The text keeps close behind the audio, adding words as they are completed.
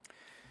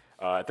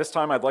At this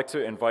time, I'd like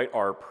to invite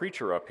our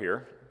preacher up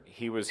here.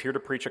 He was here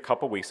to preach a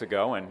couple weeks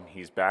ago, and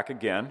he's back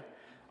again.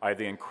 I have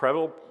the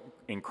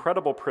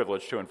incredible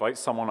privilege to invite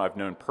someone I've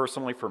known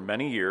personally for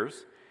many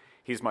years.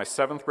 He's my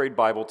 7th grade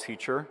Bible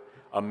teacher,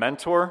 a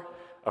mentor,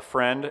 a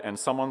friend, and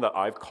someone that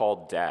I've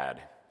called Dad.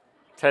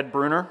 Ted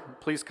Brunner,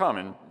 please come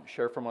and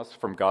share from us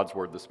from God's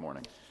Word this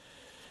morning.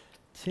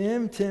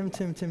 Tim.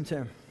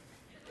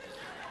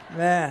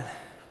 Man,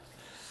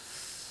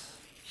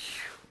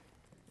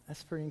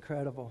 that's pretty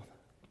incredible.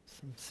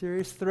 Some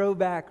serious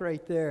throwback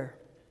right there.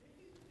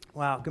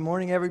 Wow, good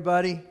morning,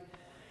 everybody.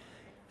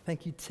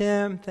 Thank you,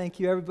 Tim. Thank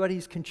you, everybody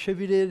who's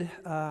contributed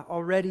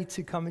already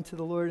to coming to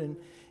the Lord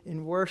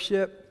in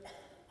worship.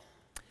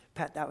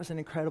 Pat, that was an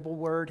incredible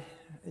word.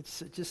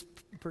 It's just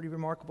pretty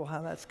remarkable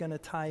how that's going to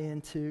tie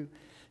into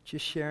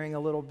just sharing a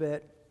little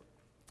bit.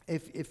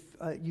 If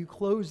you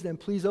close them,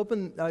 please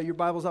open your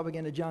Bibles up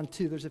again to John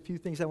 2. There's a few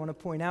things I want to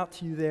point out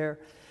to you there.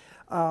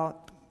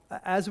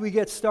 As we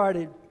get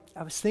started,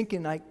 I was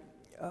thinking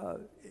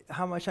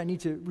how much I need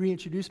to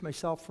reintroduce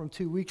myself from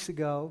 2 weeks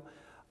ago.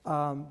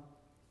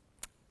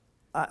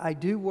 I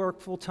do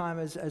work full-time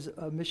as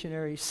a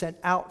missionary sent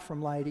out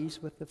from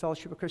Leidy's with the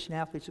Fellowship of Christian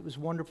Athletes. It was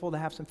wonderful to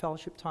have some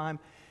fellowship time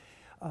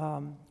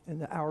in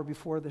the hour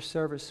before the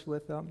service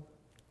with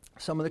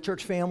some of the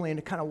church family and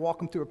to kind of walk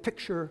them through a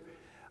picture,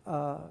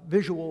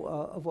 visual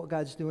of what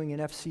God's doing in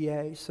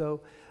FCA.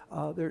 So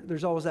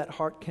there's always that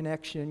heart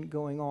connection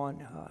going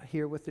on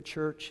here with the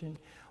church. And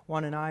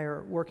Juan and I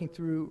are working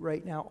through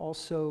right now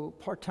also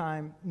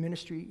part-time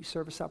ministry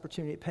service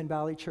opportunity at Penn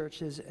Valley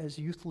Church as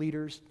youth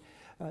leaders.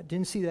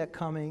 Didn't see that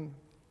coming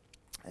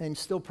and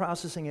still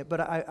processing it, but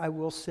I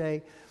will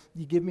say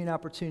you give me an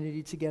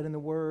opportunity to get in the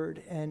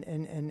Word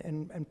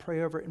and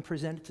pray over it and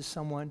present it to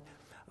someone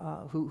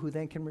who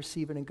then can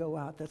receive it and go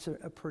out. That's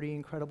a pretty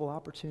incredible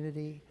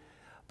opportunity.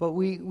 But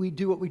we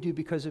do what we do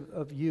because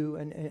of you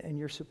and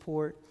your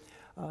support.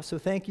 So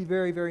thank you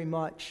very, very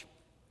much.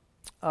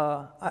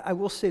 I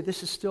will say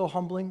this is still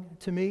humbling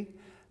to me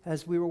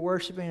as we were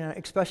worshiping,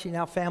 especially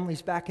now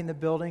families back in the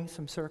building,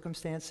 some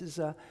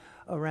circumstances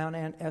around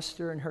Aunt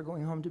Esther and her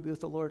going home to be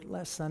with the Lord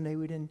last Sunday.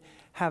 We didn't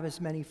have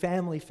as many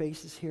family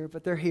faces here,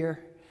 but they're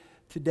here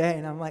today.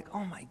 And I'm like,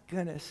 oh my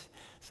goodness.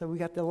 So we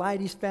got the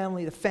Leidy's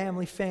family, the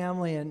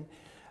family, and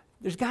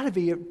there's got to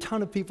be a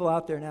ton of people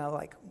out there now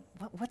like,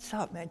 what's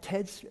up, man?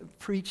 Ted's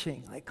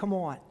preaching. Like, come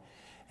on.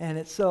 And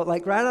it's so,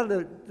 like, right out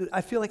of I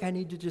feel like I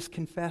need to just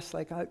confess,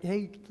 like,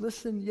 hey,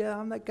 listen, yeah,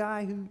 I'm that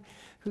guy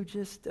who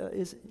just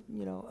is,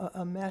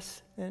 a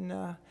mess, and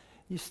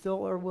you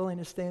still are willing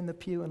to stay in the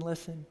pew and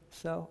listen.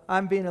 So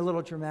I'm being a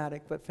little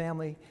dramatic, but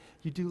family,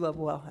 you do love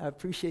well. I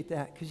appreciate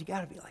that, because you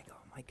got to be like,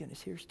 oh, my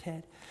goodness, here's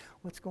Ted.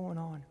 What's going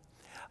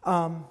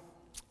on?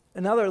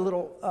 Another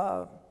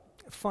little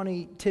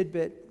funny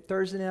tidbit.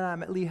 Thursday night,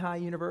 I'm at Lehigh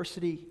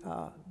University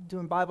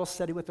doing Bible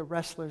study with the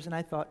wrestlers, and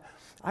I thought,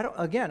 I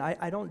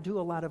don't do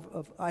a lot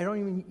of I don't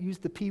even use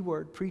the P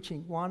word,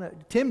 preaching.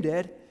 Tim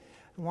did.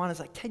 And Juana's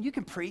like, Ted, you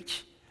can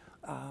preach.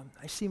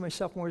 I see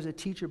myself more as a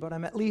teacher, but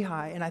I'm at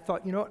Lehigh, and I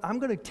thought, you know what, I'm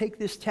going to take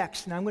this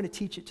text, and I'm going to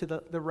teach it to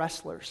the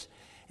wrestlers,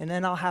 and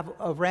then I'll have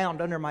a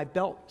round under my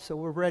belt, so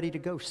we're ready to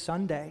go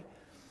Sunday.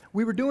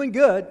 We were doing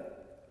good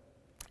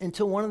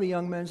until one of the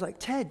young men's like,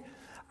 Ted,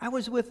 I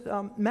was with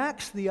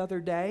Max the other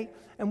day,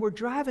 and we're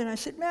driving. I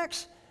said,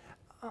 Max,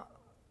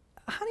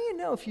 how do you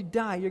know if you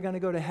die, you're going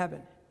to go to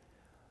heaven?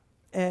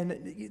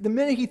 And the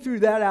minute he threw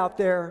that out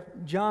there,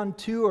 John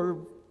 2 or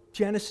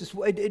Genesis,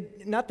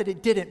 not that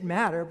it didn't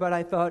matter, but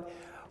I thought,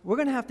 we're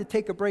going to have to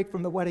take a break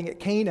from the wedding at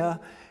Cana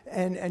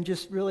and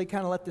just really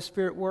kind of let the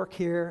Spirit work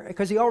here,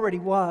 because he already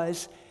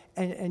was.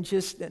 And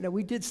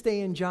we did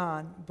stay in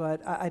John,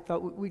 but I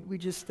thought we're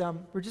just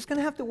going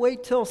to have to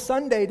wait till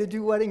Sunday to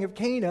do Wedding of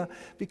Cana,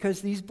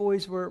 because these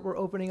boys were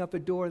opening up a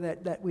door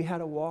that we had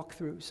to walk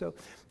through. So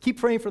keep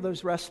praying for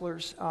those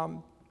wrestlers.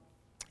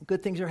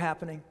 Good things are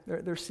happening.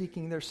 They're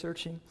seeking, they're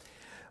searching.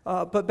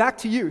 But back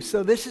to you.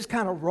 So this is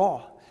kind of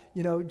raw.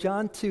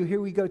 John 2,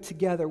 here we go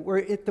together. We're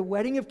at the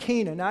Wedding of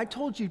Cana. Now, I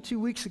told you 2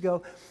 weeks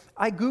ago,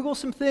 I Google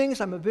some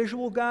things. I'm a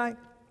visual guy,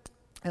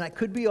 and I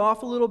could be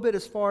off a little bit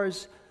as far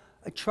as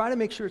I try to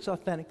make sure it's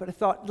authentic, but I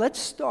thought, let's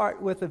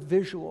start with a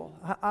visual.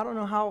 I don't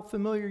know how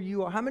familiar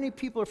you are. How many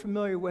people are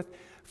familiar with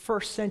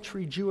first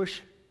century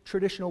Jewish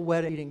traditional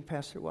wedding,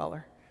 Pastor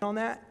Weller? On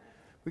that?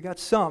 We got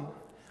some.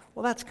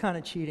 Well, that's kind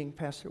of cheating,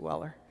 Pastor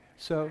Weller.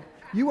 So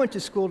you went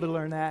to school to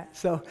learn that.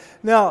 So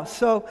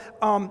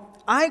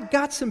I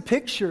got some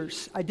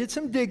pictures. I did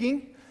some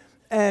digging,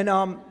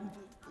 and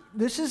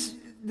this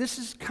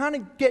is kind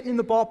of getting in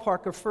the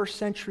ballpark of first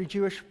century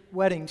Jewish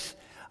weddings.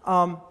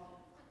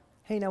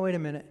 Hey, now wait a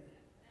minute.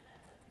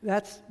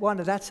 That's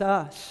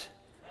us.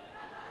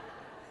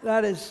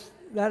 That is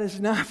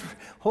not.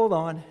 Hold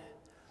on.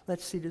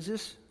 Let's see.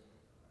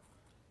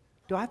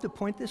 Do I have to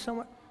point this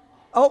somewhere?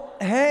 Oh,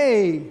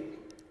 hey,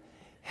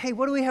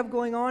 what do we have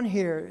going on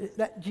here?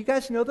 Do you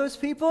guys know those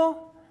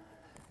people?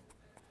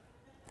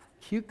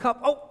 Cute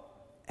couple. Oh,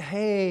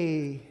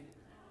 hey.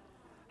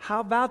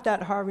 How about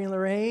that, Harvey and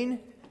Lorraine?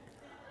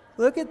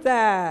 Look at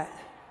that.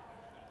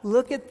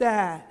 Look at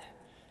that.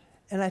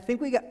 And I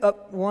think we got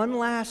up one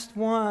last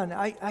one.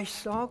 I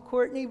saw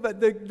Courtney, but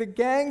the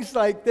gang's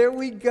like, there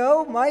we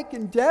go, Mike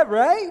and Deb,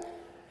 right?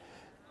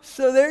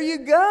 So there you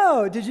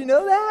go. Did you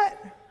know that?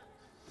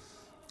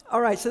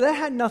 All right, so that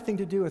had nothing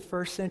to do with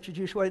first century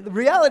Jewish wedding. The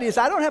reality is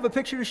I don't have a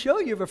picture to show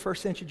you of a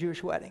first century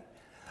Jewish wedding.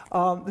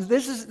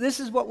 This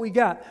is what we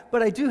got.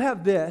 But I do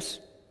have this.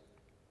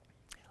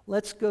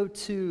 Let's go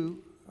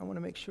to, I want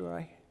to make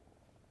sure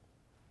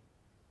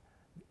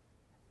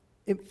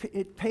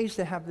It pays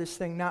to have this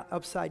thing not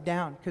upside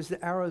down because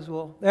the arrows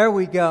will, there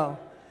we go.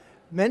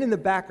 Men in the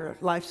back are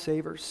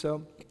lifesavers.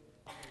 So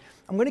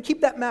I'm going to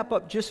keep that map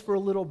up just for a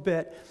little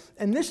bit.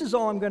 And this is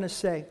all I'm going to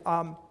say.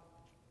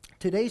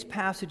 Today's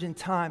passage in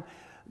time,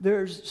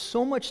 there's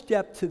so much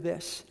depth to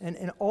this.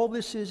 And all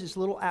this is a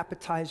little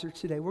appetizer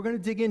today. We're going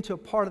to dig into a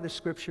part of the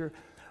scripture,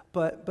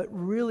 but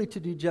really to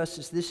do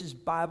justice, this is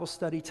Bible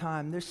study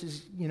time. This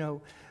is,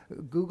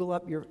 Google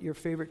up your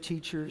favorite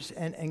teachers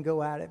and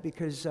go at it,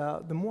 because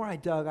the more I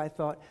dug, I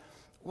thought,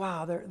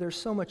 wow, there's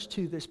so much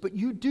to this. But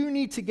you do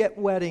need to get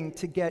wedding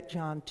to get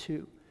John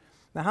 2.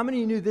 Now, how many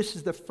of you knew this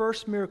is the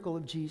first miracle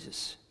of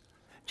Jesus?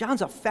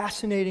 John's a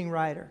fascinating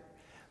writer.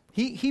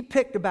 He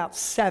picked about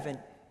 7,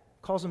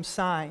 calls them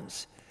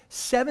signs.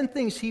 7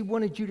 things he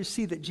wanted you to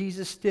see that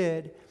Jesus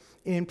did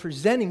in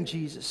presenting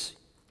Jesus.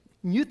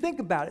 And you think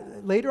about it.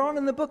 Later on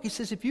in the book, he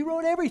says, if you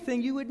wrote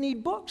everything, you would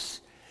need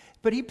books.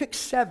 But he picked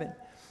 7.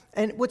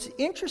 And what's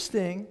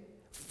interesting,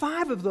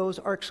 5 of those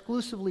are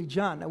exclusively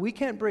John. Now, we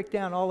can't break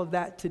down all of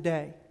that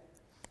today.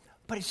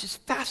 But it's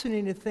just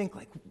fascinating to think,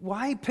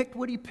 why he picked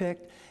what he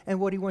picked and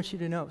what he wants you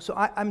to know. So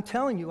I'm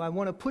telling you, I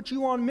want to put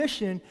you on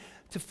mission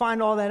to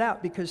find all that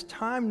out, because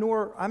I'm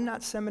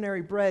not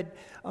seminary bred.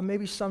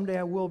 Maybe someday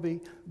I will be.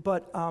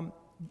 But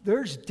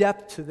there's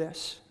depth to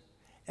this.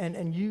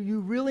 And you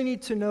really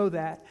need to know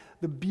that.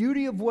 The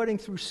beauty of wedding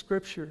through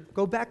Scripture.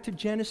 Go back to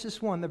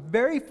Genesis 1. The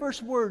very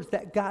first words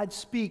that God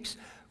speaks,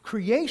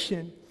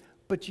 creation,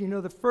 but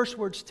the first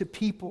words to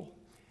people.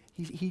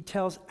 He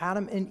tells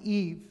Adam and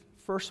Eve,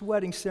 first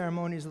wedding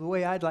ceremony is the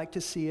way I'd like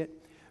to see it.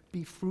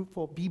 Be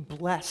fruitful, be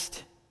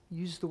blessed.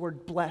 Use the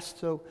word blessed.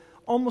 So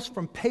almost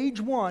from page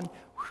 1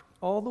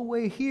 all the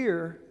way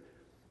here,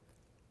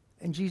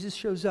 and Jesus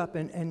shows up,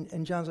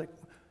 and John's like,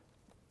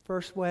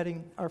 first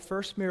wedding, our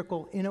first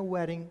miracle in a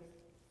wedding,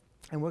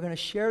 and we're going to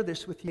share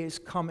this with you. Is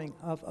coming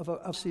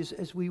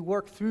as we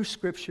work through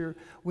Scripture,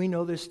 we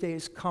know this day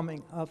is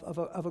coming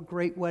of a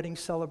great wedding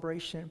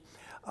celebration.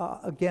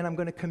 Again, I'm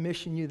going to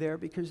commission you there,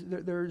 because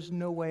there's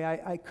no way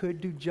I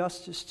could do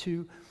justice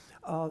to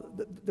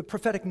the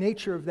prophetic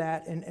nature of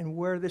that and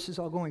where this is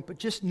all going. But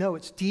just know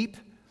it's deep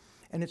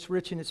and it's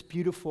rich and it's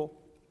beautiful.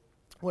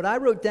 What I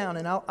wrote down,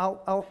 and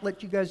I'll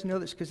let you guys know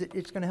this because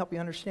it's going to help you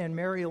understand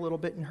Mary a little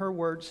bit in her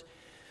words.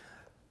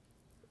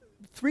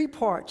 3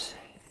 parts,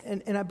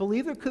 and I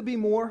believe there could be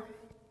more,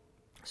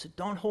 so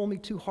don't hold me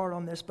too hard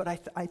on this, but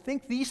I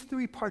think these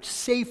 3 parts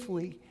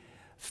safely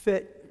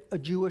fit a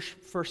Jewish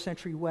first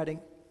century wedding.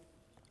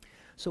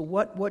 So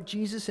what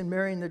Jesus and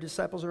Mary and the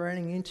disciples are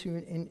entering into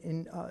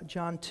in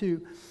John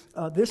 2,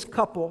 this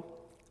couple,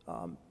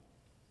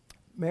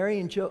 Mary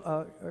and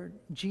or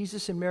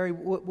Jesus and Mary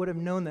would have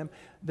known them.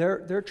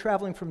 They're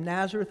traveling from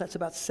Nazareth, that's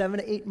about 7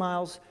 to 8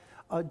 miles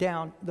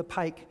down the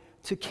pike,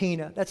 to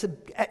Cana. That's a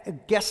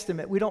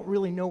guesstimate. We don't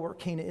really know where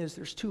Cana is.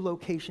 There's 2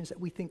 locations that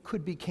we think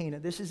could be Cana.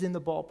 This is in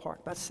the ballpark,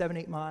 about 7,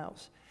 8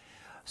 miles.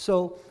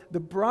 So the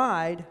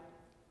bride,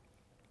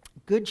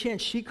 good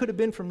chance she could have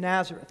been from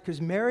Nazareth, because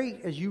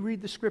Mary, as you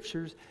read the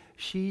scriptures,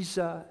 she's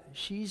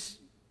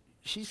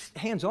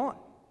hands-on.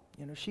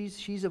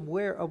 She's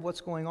aware of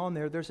what's going on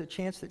there. There's a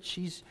chance that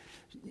she's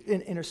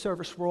in a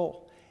service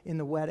role in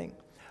the wedding.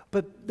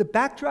 But the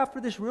backdrop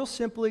for this, real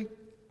simply,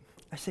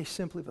 I say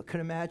simply, but could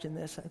imagine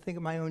this. I think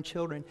of my own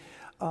children.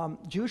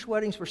 Jewish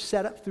weddings were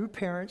set up through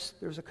parents.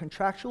 There's a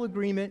contractual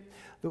agreement.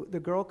 The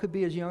girl could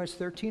be as young as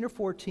 13 or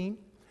 14,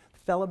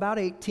 fell about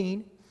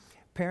 18.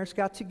 Parents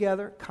got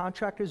together.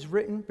 Contract is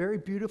written, very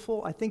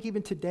beautiful. I think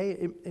even today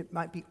it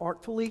might be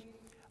artfully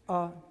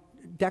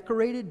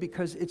decorated,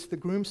 because it's the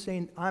groom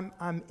saying,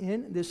 I'm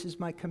in, this is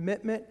my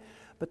commitment.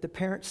 But the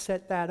parents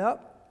set that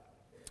up.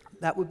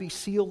 That would be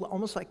sealed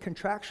almost like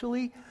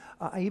contractually.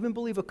 I even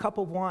believe a cup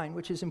of wine,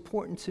 which is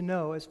important to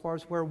know as far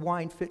as where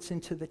wine fits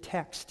into the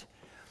text.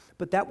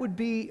 But that would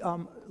be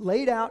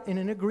laid out in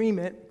an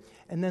agreement,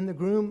 and then the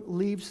groom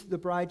leaves the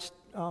bride's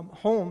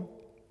home,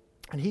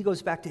 and he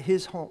goes back to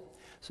his home.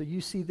 So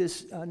you see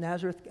this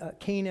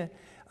Nazareth-Cana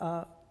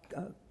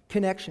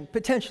connection,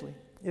 potentially,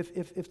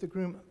 if the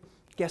groom,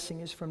 guessing,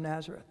 is from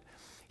Nazareth.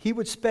 He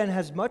would spend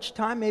as much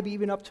time, maybe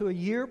even up to a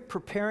year,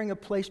 preparing a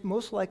place,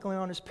 most likely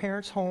on his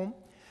parents' home,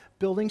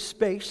 building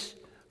space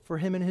for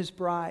him and his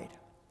bride.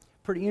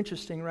 Pretty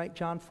interesting, right?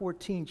 John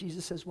 14,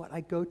 Jesus says, what?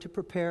 I go to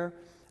prepare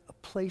a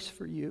place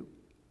for you.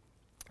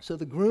 So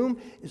the groom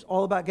is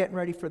all about getting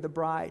ready for the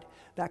bride.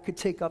 That could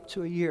take up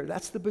to a year.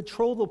 That's the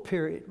betrothal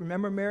period.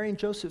 Remember Mary and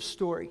Joseph's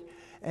story,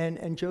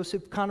 and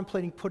Joseph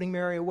contemplating putting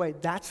Mary away.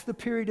 That's the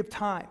period of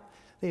time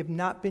They have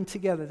not been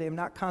together. They have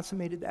not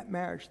consummated that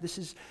marriage. This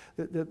is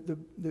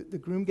the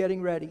groom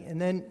getting ready.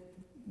 And then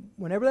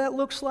whenever that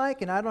looks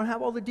like, and I don't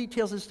have all the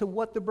details as to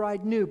what the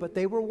bride knew, but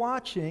they were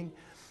watching,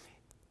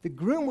 the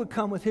groom would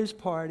come with his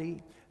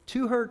party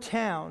to her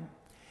town,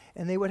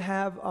 and they would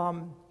have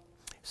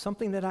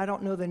something that I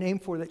don't know the name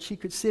for that she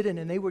could sit in,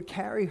 and they would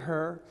carry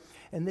her.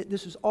 And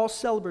this was all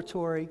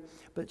celebratory,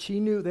 but she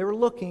knew they were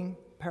looking.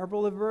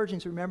 Parable of the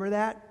Virgins, remember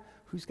that?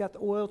 Who's got the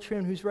oil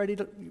trimmed? Who's ready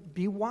to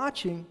be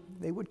watching?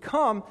 They would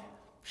come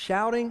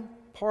shouting,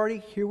 party,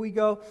 here we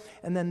go.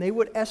 And then they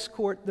would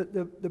escort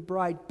the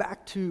bride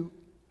back to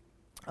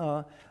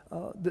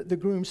the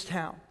groom's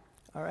town,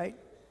 all right?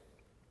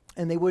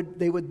 And they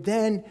would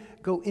then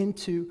go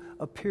into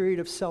a period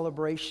of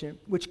celebration,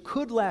 which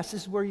could last.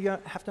 This is where you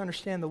have to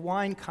understand the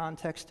wine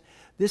context.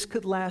 This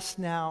could last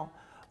now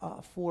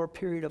for a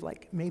period of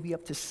like maybe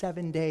up to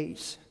 7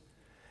 days.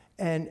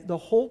 And the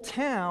whole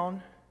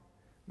town,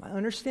 my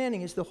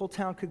understanding is the whole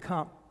town could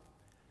come.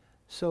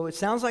 So it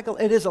sounds like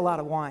it is a lot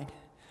of wine.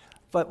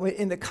 But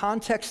in the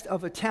context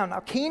of a town, now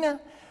Cana,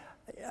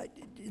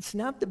 it's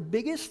not the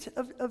biggest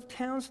of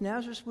towns.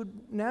 Nazareth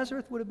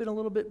would have been a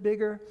little bit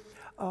bigger.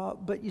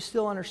 But you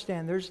still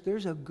understand,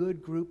 there's a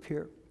good group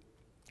here.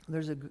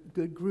 There's a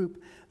good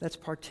group that's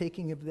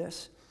partaking of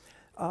this.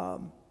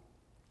 All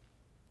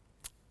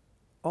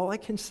I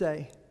can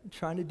say,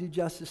 trying to do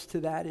justice to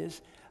that,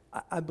 is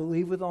I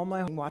believe with all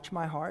my heart, watch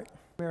my heart.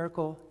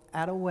 Miracle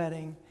at a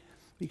wedding,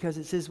 because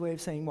it's his way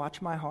of saying,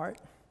 watch my heart.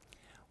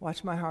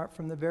 Watch my heart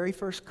from the very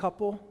first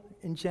couple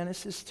in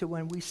Genesis to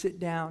when we sit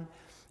down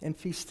and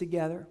feast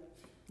together,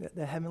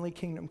 the heavenly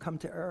kingdom come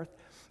to earth.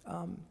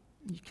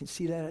 You can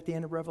see that at the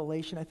end of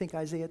Revelation. I think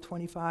Isaiah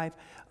 25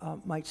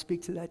 might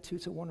speak to that too.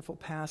 It's a wonderful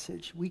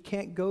passage. We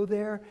can't go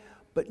there,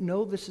 but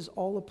know this is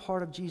all a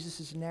part of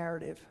Jesus'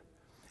 narrative.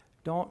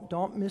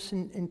 Don't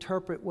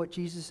misinterpret what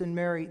Jesus and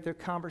Mary, their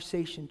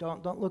conversation.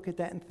 Don't look at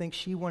that and think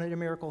she wanted a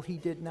miracle. He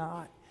did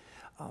not.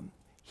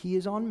 He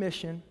is on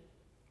mission,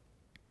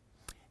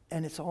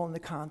 and it's all in the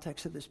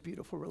context of this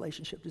beautiful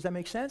relationship. Does that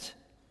make sense?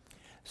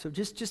 So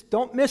just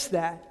don't miss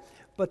that.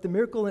 But the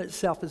miracle in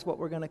itself is what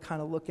we're going to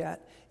kind of look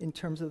at in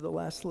terms of the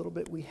last little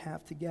bit we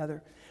have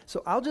together.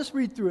 So I'll just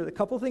read through it. A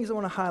couple of things I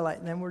want to highlight,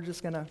 and then we're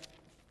just going to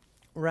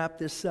wrap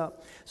this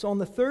up. So on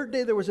the third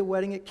day, there was a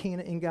wedding at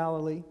Cana in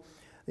Galilee.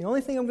 The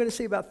only thing I'm going to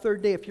say about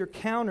third day, if you're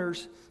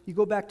counters, you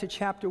go back to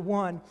chapter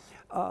 1.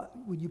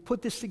 When you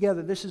put this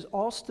together, this is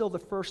all still the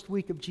first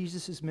week of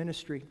Jesus'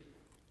 ministry.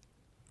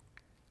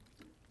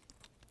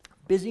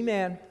 Busy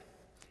man,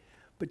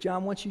 but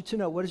John wants you to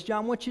know. What does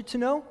John want you to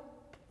know?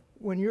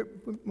 When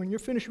you're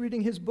finished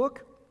reading his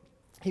book,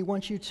 he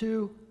wants you to,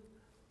 you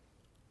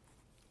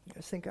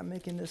guys think I'm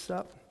making this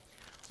up?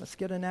 Let's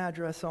get an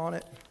address on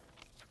it.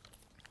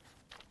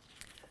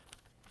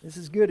 This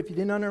is good if you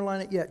didn't underline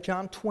it yet.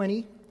 John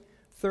 20,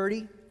 30.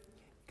 You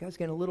guys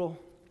getting a little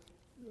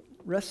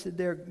rested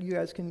there. You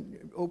guys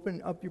can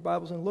open up your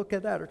Bibles and look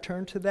at that or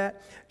turn to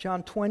that.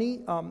 John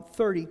 20,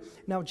 30.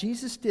 Now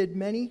Jesus did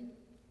many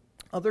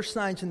other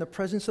signs in the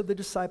presence of the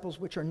disciples,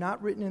 which are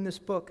not written in this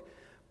book,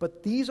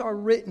 but these are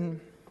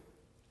written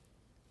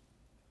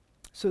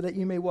so that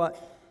you may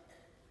what?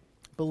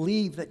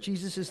 Believe that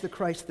Jesus is the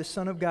Christ, the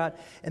Son of God,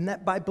 and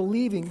that by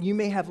believing you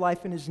may have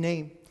life in his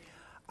name.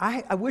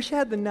 I wish I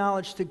had the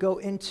knowledge to go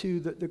into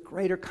the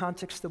greater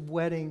context of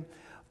wedding,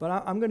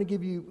 but I'm going to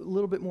give you a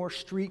little bit more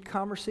street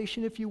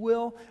conversation, if you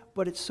will,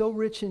 but it's so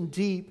rich and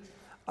deep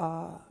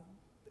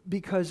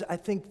because I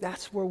think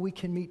that's where we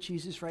can meet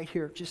Jesus right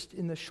here, just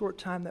in the short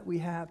time that we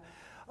have.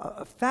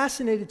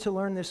 Fascinated to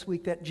learn this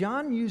week that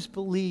John used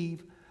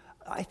believe,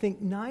 I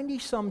think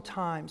 90-some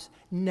times,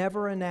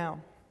 never a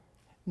noun.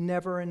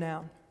 Never a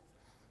noun.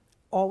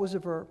 Always a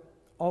verb.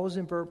 Always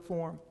in verb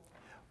form.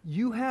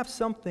 You have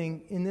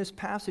something in this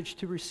passage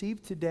to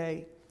receive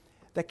today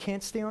that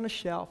can't stay on a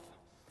shelf.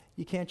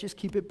 You can't just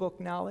keep it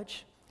book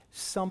knowledge.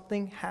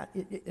 Something,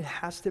 it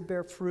has to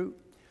bear fruit.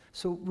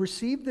 So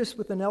receive this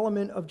with an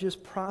element of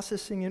just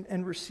processing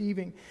and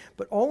receiving.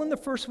 But all in the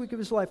first week of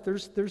his life,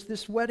 there's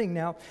this wedding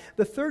now.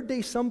 The third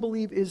day, some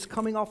believe, is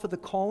coming off of the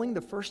calling,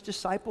 the first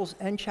disciples,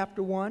 and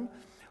chapter 1.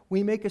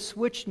 We make a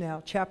switch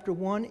now. Chapter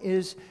 1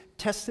 is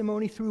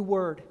testimony through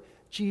word.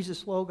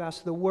 Jesus,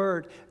 Logos, the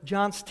word.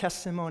 John's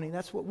testimony.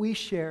 That's what we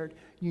shared.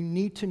 You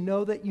need to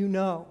know that you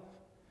know.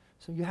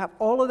 So you have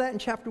all of that in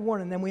chapter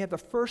 1, and then we have the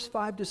first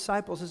 5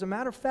 disciples. As a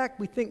matter of fact,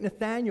 we think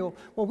Nathanael,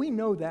 well, we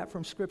know that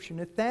from Scripture.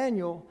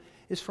 Nathanael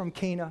is from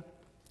Cana.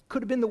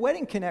 Could have been the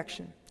wedding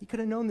connection. He could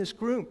have known this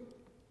groom.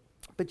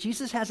 But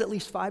Jesus has at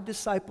least 5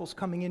 disciples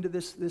coming into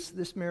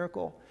this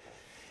miracle.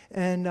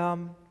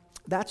 And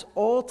that's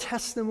all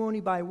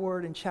testimony by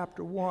word in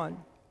chapter 1.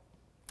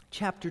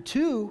 Chapter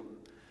 2,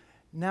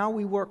 now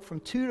we work from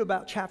 2 to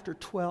about chapter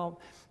 12,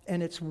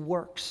 and it's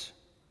works.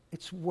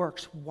 It's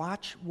works.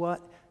 Watch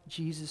what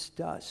Jesus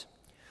does.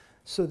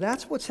 So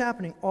that's what's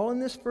happening. All in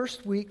this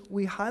first week,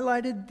 we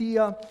highlighted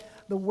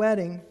the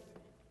wedding,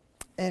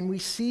 and we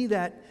see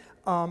that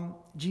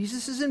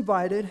Jesus is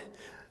invited.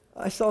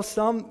 I saw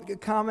some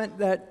comment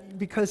that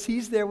because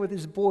he's there with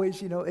his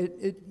boys,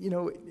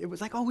 it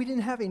was like, oh, we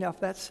didn't have enough.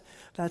 That's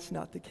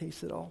not the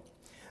case at all.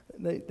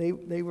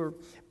 They were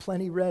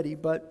plenty ready,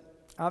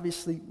 but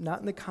obviously not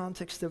in the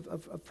context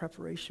of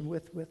preparation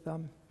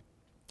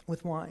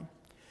with wine.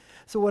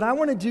 So what I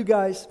want to do,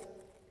 guys,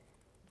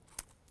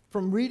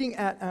 from reading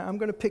I'm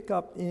going to pick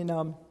up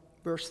in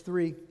verse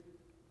 3.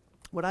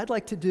 What I'd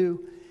like to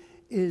do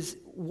is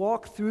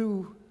walk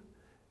through,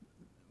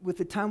 with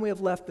the time we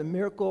have left, the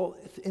miracle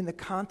in the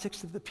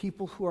context of the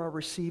people who are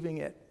receiving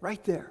it,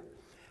 right there.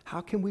 How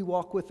can we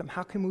walk with them?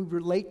 How can we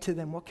relate to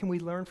them? What can we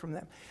learn from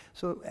them?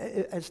 So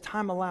as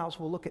time allows,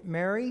 we'll look at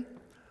Mary,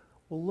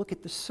 we'll look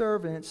at the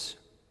servants,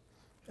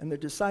 and the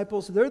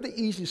disciples. They're the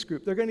easiest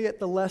group. They're going to get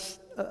the less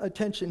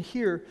attention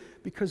here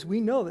because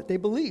we know that they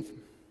believe.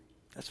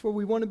 That's where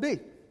we want to be.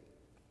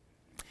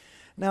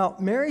 Now,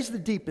 Mary's the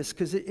deepest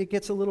because it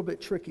gets a little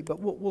bit tricky, but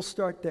we'll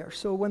start there.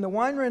 So when the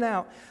wine ran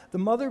out, the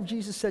mother of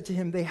Jesus said to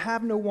him, "They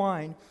have no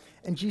wine."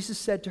 And Jesus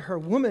said to her,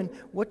 "Woman,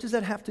 what does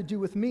that have to do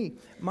with me?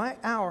 My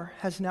hour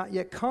has not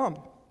yet come."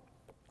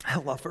 I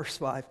love verse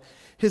 5.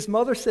 His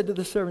mother said to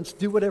the servants,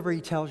 "Do whatever he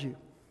tells you."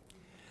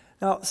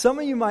 Now, some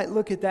of you might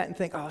look at that and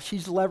think, oh,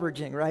 she's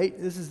leveraging, right?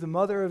 This is the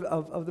mother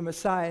of the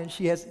Messiah, and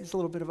it's a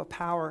little bit of a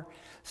power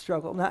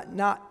struggle. Not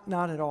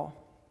at all.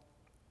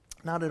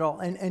 Not at all.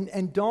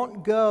 And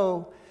don't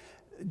go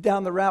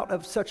down the route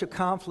of such a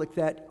conflict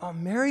that, oh,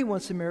 Mary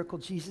wants a miracle,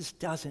 Jesus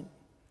doesn't.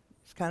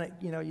 It's kind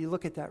of, you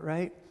look at that,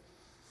 right?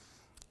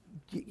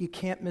 You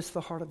can't miss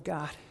the heart of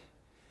God.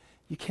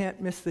 You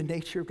can't miss the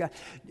nature of God.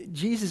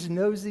 Jesus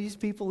knows these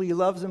people. He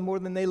loves them more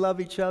than they love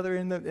each other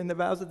in the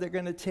vows that they're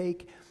going to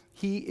take.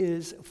 He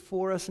is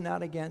for us,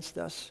 not against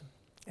us.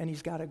 And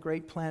he's got a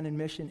great plan and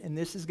mission, and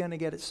this is going to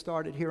get it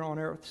started here on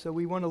earth. So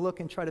we want to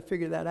look and try to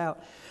figure that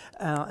out.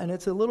 And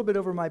it's a little bit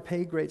over my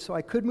pay grade, so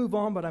I could move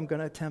on, but I'm going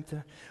to attempt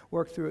to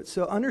work through it.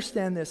 So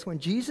understand this. When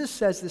Jesus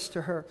says this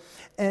to her,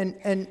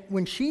 and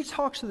when she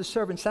talks to the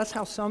servants, that's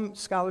how some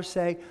scholars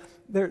say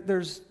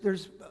there's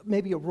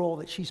maybe a role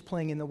that she's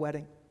playing in the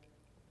wedding.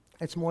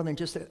 It's more than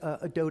just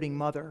a doting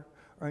mother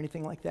or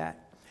anything like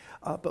that.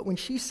 But when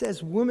she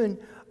says, "Woman,"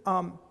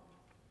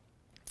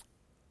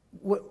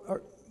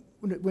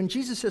 when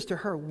Jesus says to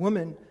her,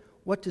 "Woman,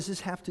 what does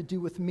this have to do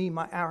with me?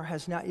 My hour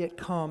has not yet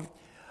come."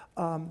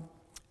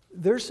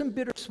 There's some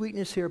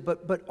bittersweetness here,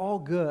 but all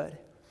good.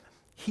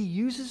 He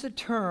uses a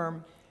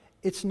term,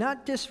 it's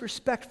not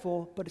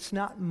disrespectful, but it's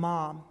not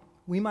mom.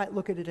 We might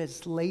look at it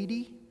as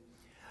lady,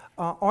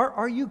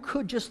 or you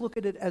could just look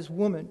at it as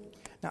woman.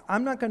 Now,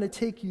 I'm not going to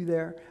take you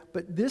there,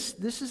 but this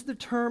is the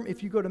term,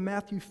 if you go to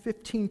Matthew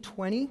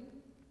 15:20,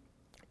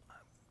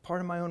 part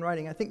of my own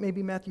writing, I think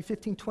maybe Matthew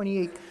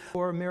 15:28,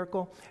 for a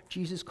miracle.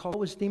 Jesus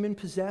was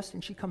demon-possessed,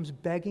 and she comes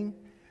begging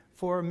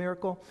for a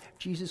miracle.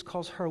 Jesus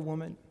calls her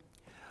woman.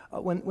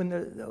 When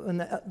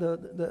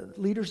the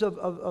leaders of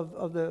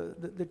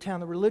the town,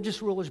 the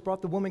religious rulers,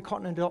 brought the woman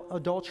caught in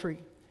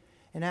adultery,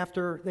 and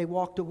after they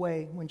walked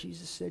away, when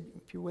Jesus said,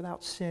 "If you're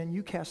without sin,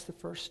 you cast the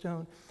first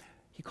stone,"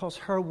 he calls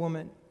her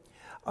woman.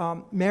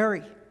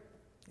 Mary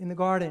in the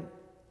garden,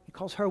 he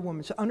calls her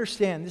woman. So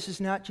understand, this is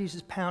not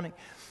Jesus pounding.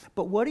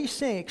 But what he's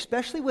saying,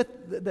 especially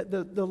with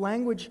the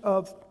language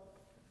of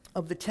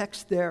the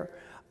text there,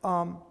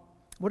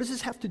 what does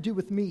this have to do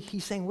with me?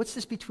 He's saying, what's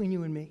this between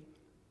you and me?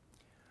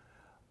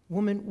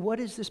 Woman, what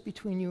is this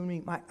between you and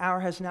me? My hour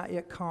has not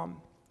yet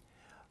come.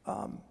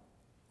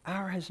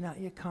 Hour has not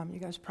yet come. You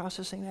guys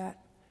processing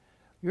that?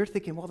 You're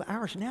thinking, well, the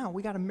hour's now.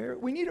 We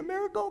need a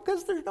miracle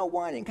because there's no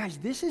wine. And guys,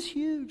 this is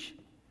huge.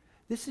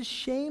 This is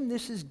shame.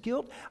 This is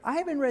guilt. I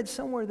haven't read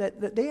somewhere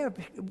that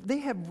they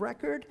have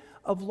record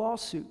of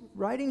lawsuit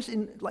writings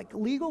in like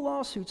legal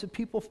lawsuits of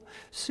people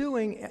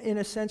suing in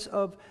a sense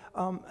of.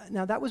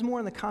 Now that was more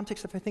in the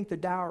context of I think the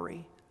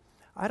dowry.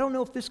 I don't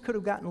know if this could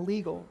have gotten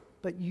legal,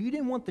 but you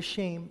didn't want the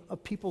shame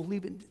of people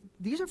leaving.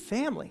 These are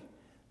family.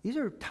 These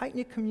are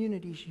tight-knit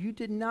communities. You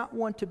did not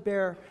want to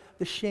bear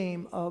the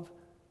shame of.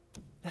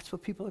 That's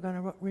what people are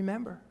going to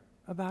remember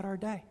about our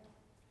day.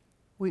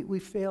 We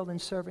failed in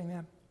serving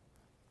them.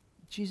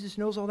 Jesus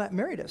knows all that.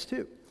 Mary does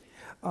too.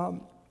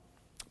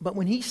 But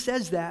when he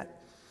says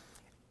that,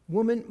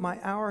 "Woman, my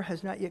hour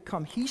has not yet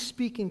come," he's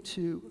speaking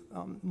to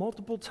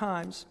multiple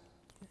times.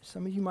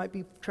 Some of you might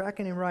be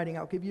tracking and writing.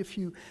 I'll give you a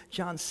few.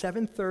 John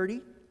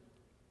 7:30,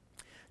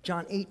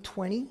 John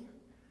 8:20,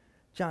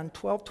 John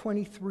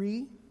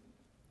 12:23,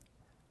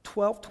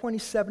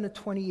 12:27 to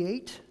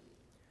 28,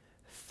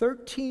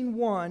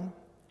 13:1,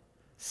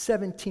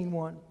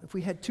 17:1. If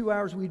we had 2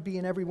 hours, we'd be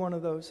in every one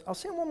of those. I'll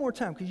say them one more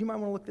time because you might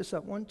want to look this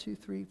up. 1, 2,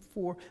 3,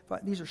 4,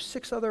 5. These are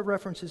 6 other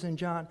references in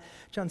John.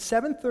 John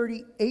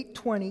 7:30,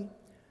 8:20,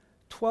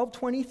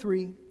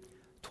 12:23,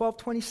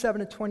 12:27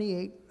 to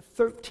 28,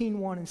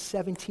 13:1, and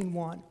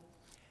 17:1.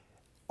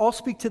 All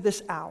speak to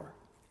this hour.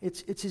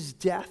 It's his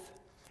death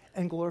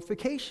and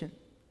glorification.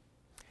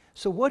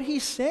 So what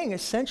he's saying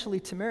essentially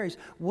to Mary is,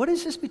 what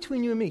is this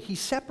between you and me? He's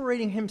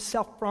separating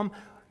himself from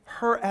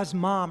her as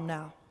mom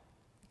now.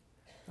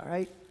 All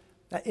right?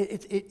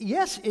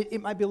 Yes,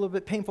 it might be a little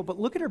bit painful, but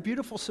look at her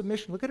beautiful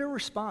submission. Look at her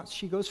response.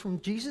 She goes from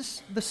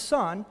Jesus, the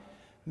Son.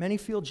 Many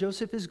feel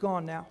Joseph is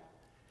gone now.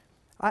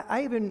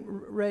 I even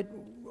read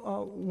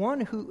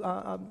one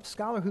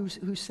scholar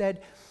who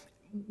said,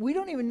 we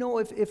don't even know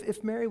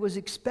if Mary was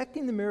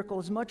expecting the miracle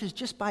as much as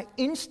just by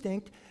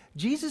instinct.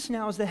 Jesus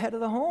now is the head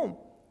of the home.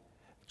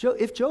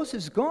 If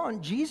Joseph's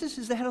gone, Jesus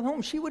is the head of the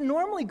home. She would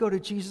normally go to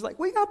Jesus like,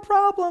 we got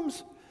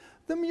problems.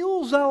 The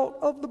mule's out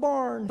of the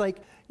barn.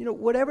 Like,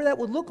 whatever that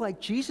would look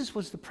like, Jesus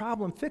was the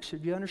problem fixer.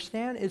 Do you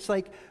understand? It's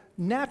like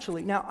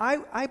naturally. Now,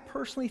 I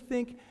personally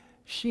think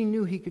she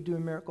knew he could do a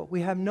miracle.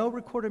 We have no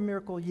recorded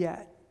miracle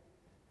yet.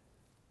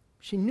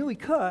 She knew he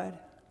could,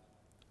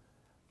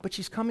 but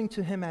she's coming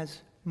to him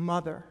as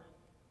mother.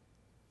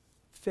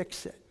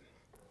 Fix it.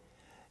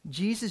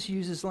 Jesus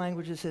uses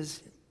language that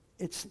says,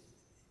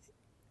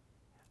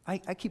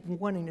 I keep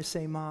wanting to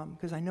say mom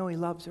because I know he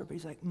loves her, but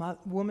he's like,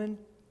 woman,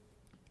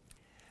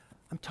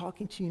 I'm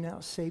talking to you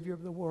now, Savior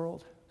of the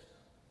world.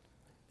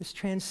 This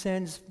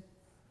transcends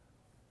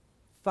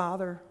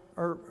father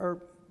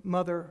or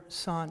mother,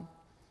 son.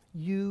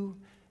 You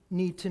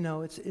need to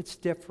know it's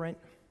different.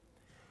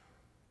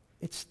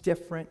 It's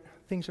different.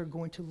 Things are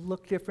going to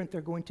look different. They're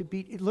going to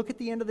be. Look at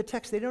the end of the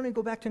text. They don't even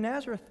go back to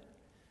Nazareth.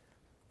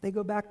 They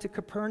go back to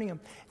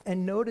Capernaum.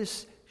 And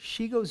notice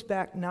she goes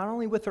back not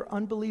only with her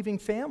unbelieving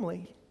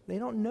family. They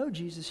don't know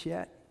Jesus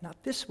yet. Not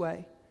this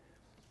way.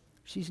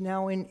 She's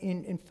now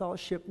in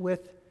fellowship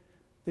with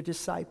the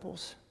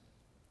disciples,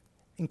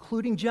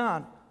 including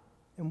John.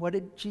 And what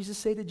did Jesus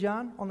say to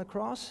John on the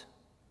cross?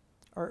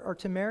 Or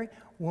to Mary?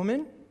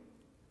 Woman,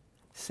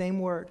 same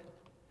word.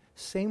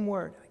 Same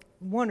word. I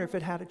wonder if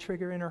it had a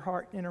trigger in her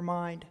heart, in her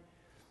mind.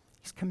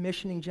 He's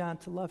commissioning John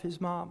to love his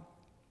mom.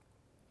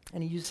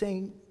 And he's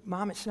saying,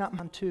 Mom, it's not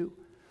mom too.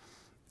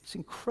 It's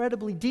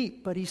incredibly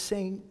deep, but he's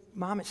saying,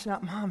 Mom, it's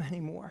not mom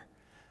anymore.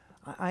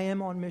 I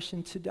am on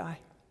mission to die.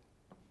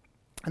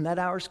 And that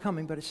hour's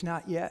coming, but it's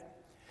not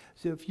yet.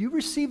 So if you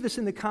receive this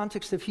in the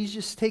context of he's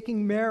just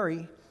taking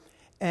Mary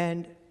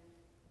and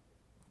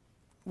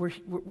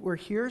we're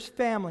here as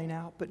family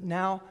now, but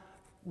now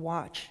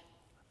watch.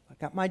 I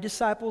got my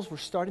disciples. We're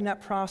starting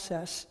that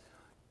process.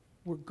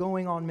 We're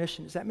going on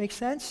mission. Does that make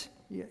sense?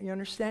 You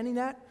understanding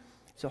that?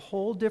 It's a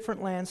whole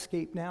different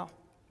landscape now.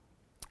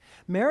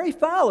 Mary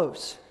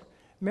follows.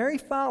 Mary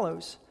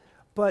follows.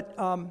 But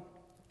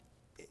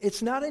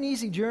it's not an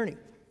easy journey.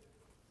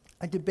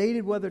 I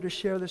debated whether to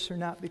share this or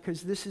not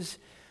because this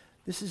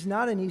is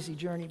not an easy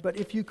journey. But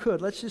if you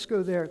could, let's just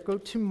go there. Go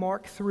to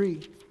Mark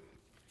 3.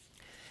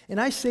 And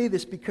I say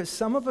this because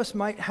some of us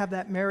might have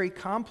that Mary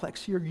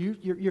complex.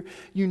 You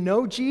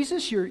know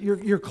Jesus,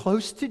 you're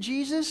close to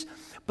Jesus,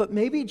 but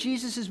maybe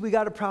Jesus is, we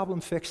got a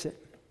problem, fix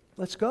it.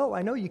 Let's go.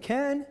 I know you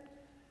can.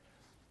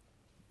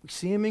 We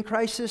see him in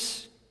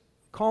crisis,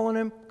 calling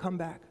him, come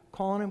back.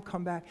 Calling him,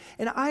 come back.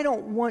 And I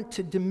don't want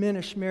to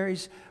diminish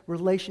Mary's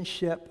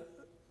relationship.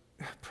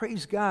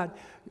 Praise God.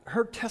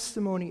 Her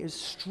testimony is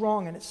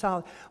strong and it's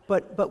solid.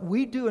 But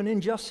we do an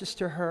injustice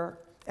to her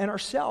and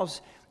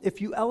ourselves if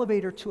you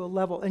elevate her to a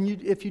level,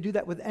 and if you do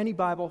that with any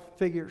Bible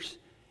figures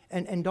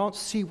and don't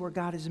see where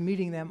God is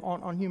meeting them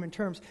on human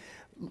terms.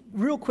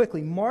 Real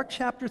quickly, Mark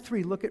chapter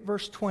 3, look at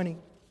verse 20.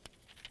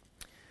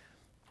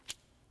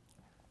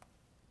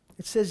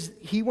 It says,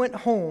 he went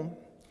home.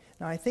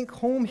 Now, I think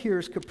home here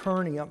is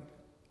Capernaum.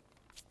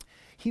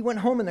 He went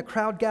home and the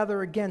crowd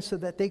gathered again so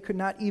that they could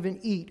not even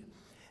eat.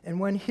 And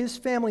when his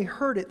family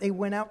heard it, they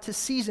went out to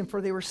seize him,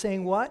 for they were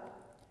saying, what?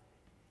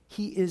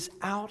 He is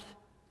out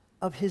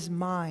of his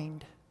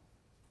mind.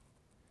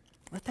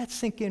 Let that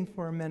sink in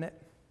for a minute.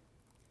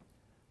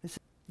 This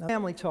is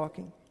family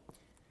talking.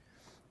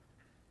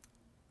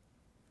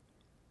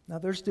 Now,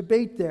 there's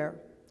debate there.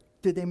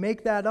 Did they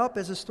make that up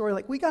as a story?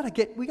 Like, we got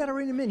to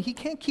bring him in. He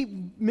can't keep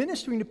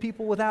ministering to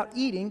people without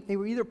eating. They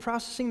were either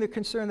processing the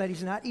concern that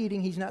he's not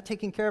eating, he's not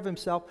taking care of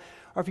himself,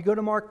 or if you go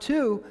to Mark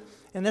 2,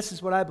 and this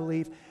is what I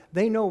believe,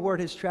 they know word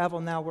has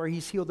traveled now where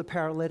he's healed the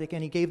paralytic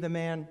and he gave the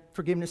man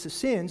forgiveness of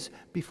sins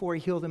before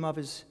he healed him of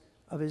his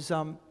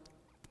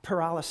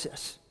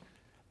paralysis.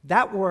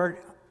 That word,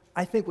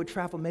 I think, would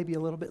travel maybe a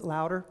little bit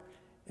louder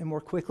and more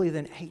quickly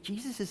than, hey,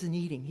 Jesus isn't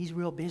eating. He's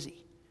real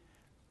busy.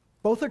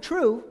 Both are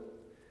true.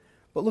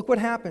 But look what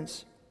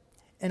happens.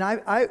 And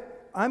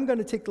I'm going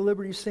to take the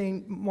liberty of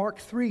saying Mark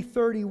 3,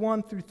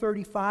 31 through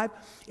 35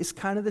 is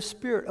kind of the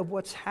spirit of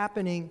what's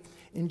happening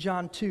in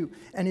John 2.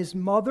 And his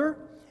mother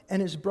and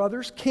his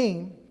brothers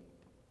came,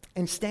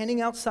 and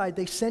standing outside,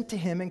 they sent to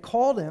him and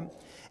called him.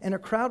 And a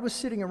crowd was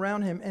sitting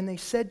around him, and they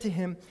said to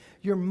him,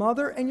 your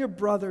mother and your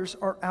brothers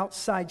are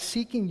outside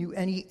seeking you.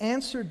 And he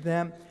answered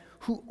them,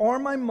 who are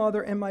my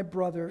mother and my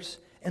brothers?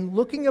 And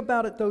looking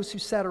about at those who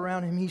sat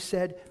around him, he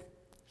said,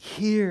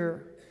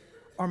 here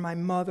are my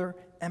mother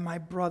and my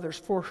brothers.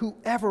 For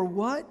whoever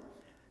what?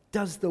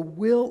 Does the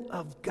will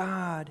of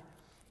God,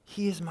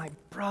 he is my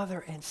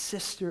brother and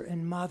sister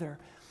and mother.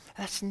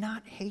 That's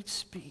not hate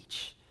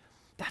speech.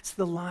 That's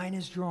the line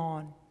is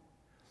drawn.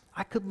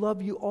 I could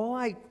love you all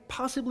I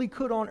possibly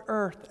could on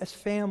earth as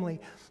family,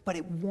 but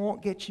it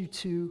won't get you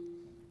to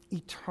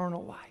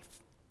eternal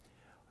life.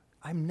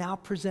 I'm now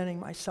presenting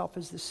myself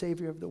as the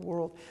Savior of the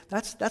world.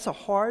 That's a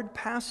hard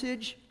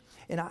passage,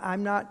 and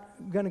I'm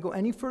not going to go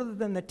any further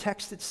than the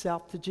text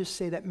itself to just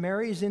say that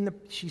Mary is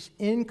she's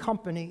in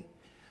company,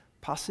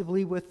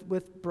 possibly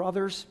with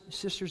brothers,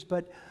 sisters,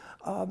 but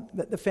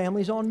the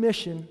family's on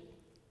mission,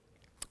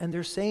 and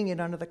they're saying it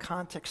under the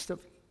context of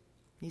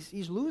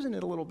he's losing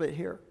it a little bit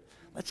here.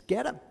 Let's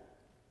get him.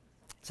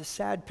 It's a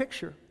sad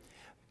picture.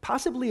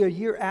 Possibly a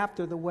year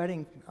after the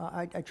wedding,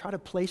 I try to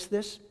place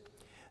this.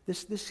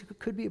 This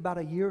could be about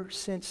a year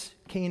since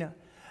Cana.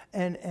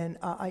 And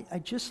I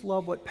just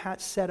love what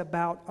Pat said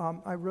about,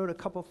 I wrote a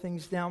couple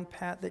things down,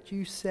 Pat, that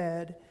you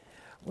said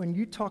when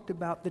you talked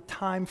about the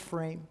time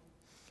frame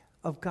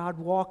of God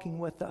walking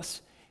with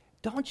us.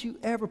 Don't you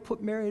ever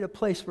put Mary at a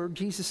place where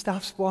Jesus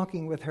stops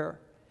walking with her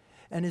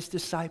and his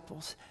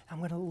disciples. I'm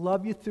going to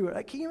love you through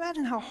it. Can you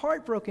imagine how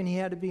heartbroken he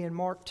had to be in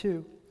Mark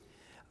 2?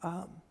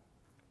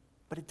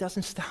 But it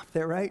doesn't stop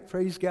there, right?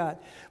 Praise God.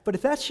 But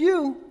if that's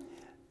you,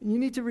 you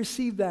need to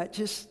receive that.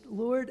 Just,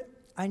 Lord,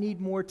 I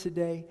need more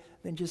today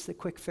than just a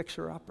quick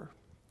fixer-upper.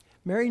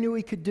 Mary knew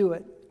he could do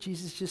it.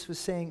 Jesus just was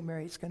saying,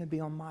 Mary, it's going to be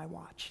on my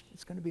watch.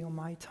 It's going to be on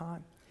my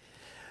time.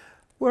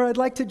 Where I'd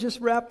like to just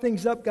wrap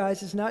things up,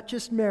 guys, is not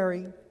just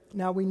Mary.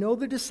 Now, we know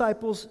the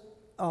disciples,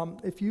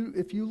 if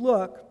you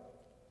look,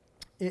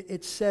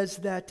 it says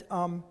that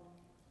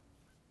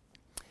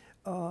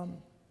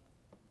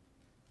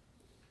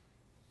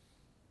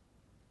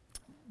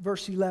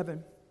verse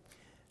 11,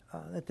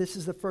 that this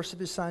is the first of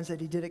his signs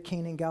that he did at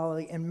Cana in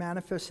Galilee and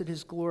manifested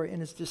his glory, and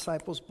his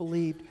disciples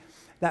believed.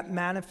 That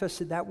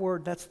manifested, that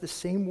word, that's the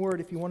same word.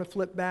 If you want to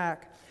flip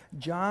back,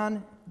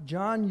 John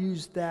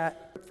used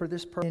that for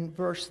this purpose in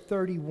verse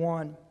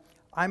 31.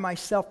 I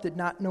myself did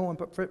not know him,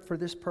 but for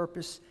this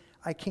purpose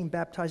I came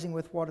baptizing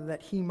with water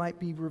that he might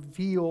be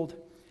revealed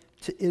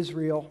to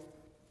Israel.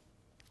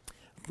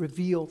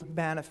 Revealed,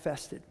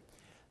 manifested.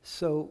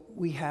 So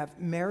we have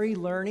Mary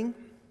learning,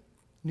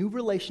 new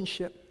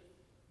relationship.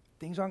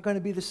 Things aren't going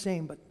to be the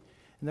same, and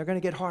they're going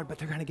to get hard, but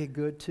they're going to get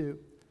good too.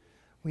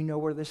 We know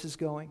where this is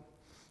going.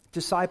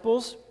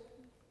 Disciples,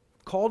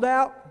 called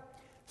out,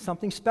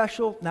 something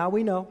special. Now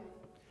we know.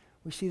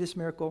 We see this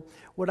miracle.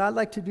 What I'd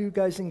like to do,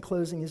 guys, in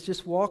closing is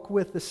just walk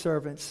with the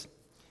servants.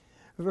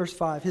 Verse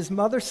 5, his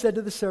mother said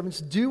to the servants,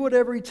 do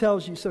whatever he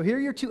tells you. So here are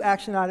your 2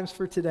 action items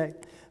for today.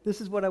 This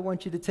is what I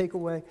want you to take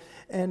away.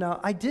 And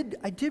I did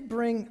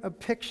bring a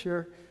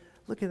picture.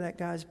 Look at that,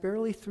 guys.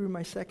 Barely through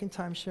my second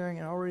time sharing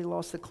and I already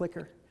lost the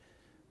clicker.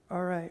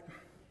 All right.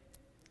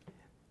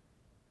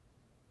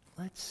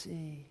 Let's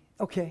see.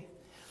 Okay.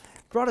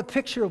 Brought a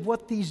picture of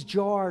what these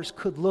jars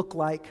could look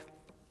like.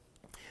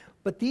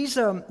 But this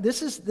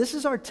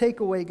is our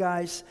takeaway,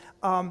 guys.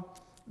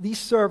 These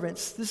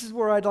servants, this is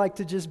where I'd like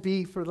to just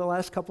be for the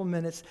last couple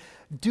minutes.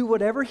 Do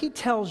whatever he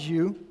tells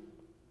you,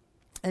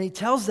 and he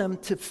tells them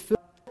to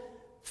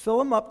fill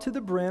them up to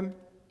the brim,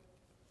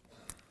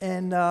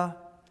 and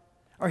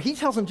or he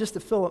tells them just to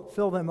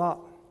fill them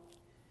up.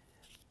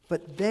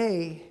 But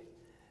they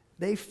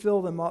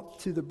fill them up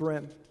to the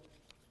brim.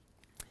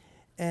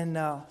 And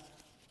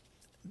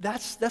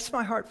that's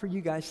my heart for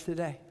you guys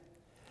today.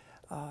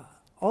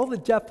 All the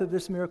depth of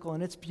this miracle,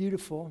 and it's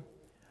beautiful.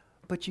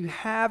 But you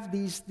have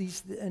these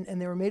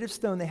and they were made of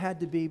stone. They had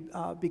to be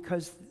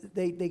because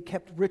they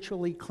kept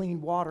ritually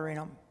clean water in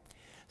them.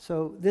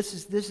 So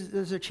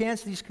there's a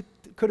chance these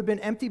could have been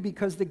empty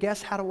because the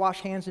guests had to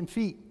wash hands and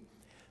feet.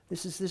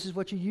 This is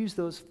what you use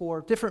those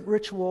for. Different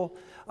ritual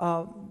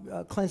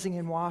cleansing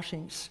and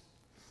washings.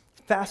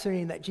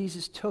 Fascinating that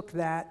Jesus took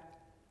that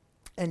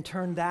and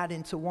turned that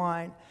into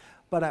wine.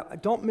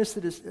 But don't miss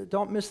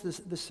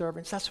the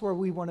servants. That's where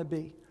we want to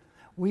be.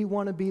 We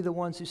want to be the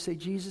ones who say,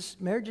 Jesus,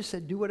 Mary just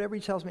said, do whatever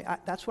he tells me.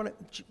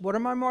 What are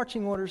my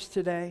marching orders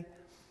today?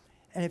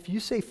 And if you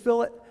say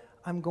fill it,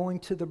 I'm going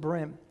to the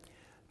brim.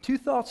 2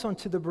 thoughts on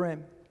to the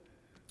brim,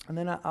 and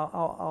then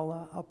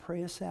I'll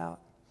pray us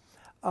out.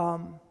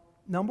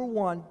 Number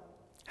 1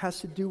 has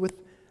to do with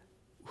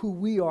who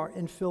we are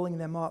in filling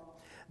them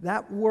up.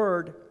 That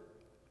word,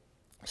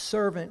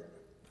 servant,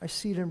 I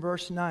see it in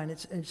verse 9.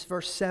 It's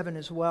verse 7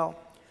 as well.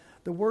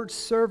 The word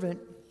servant,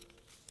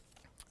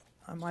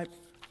 I might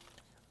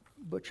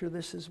butcher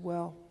this as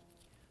well.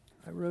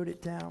 I wrote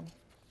it down.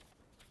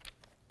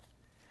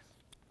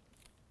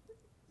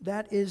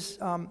 That is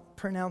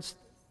pronounced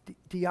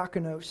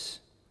diakonos.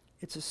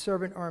 It's a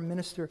servant or a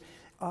minister.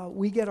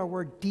 We get our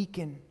word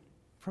deacon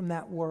from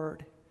that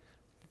word.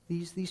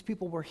 These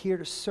people were here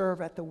to serve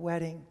at the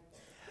wedding.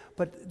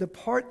 But the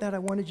part that I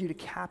wanted you to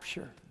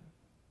capture,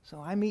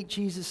 so I meet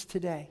Jesus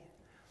today,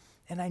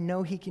 and I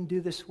know he can do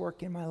this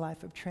work in my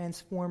life of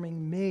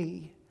transforming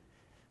me.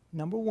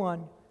 Number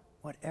 1,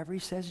 whatever he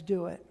says,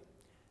 do it.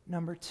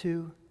 Number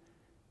 2,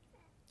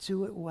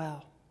 do it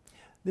well.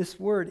 This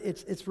word,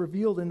 it's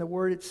revealed in the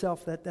word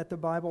itself that the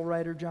Bible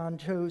writer John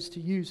chose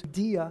to use.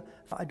 Dia,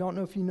 I don't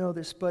know if you know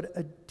this, but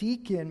a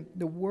deacon,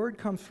 the word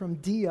comes from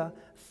dia,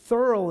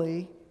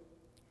 thoroughly,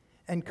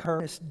 and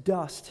curse,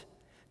 dust.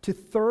 To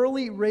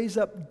thoroughly raise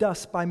up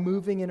dust by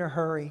moving in a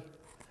hurry.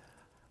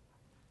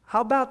 How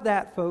about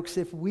that, folks,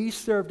 if we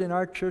served in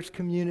our church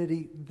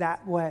community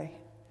that way?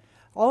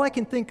 All I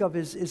can think of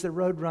is the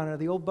Roadrunner,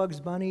 the old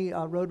Bugs Bunny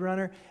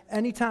Roadrunner.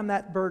 Anytime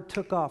that bird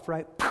took off,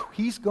 right,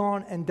 he's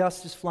gone and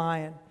dust is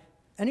flying.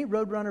 Any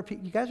Roadrunner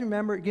people, you guys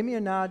remember? Give me a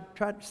nod.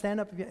 Try to stand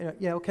up.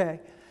 Yeah,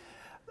 okay.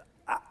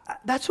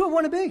 That's who I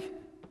want to be.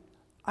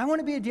 I want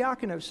to be a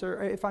diakonos,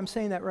 or if I'm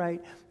saying that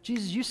right.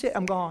 Jesus, you say,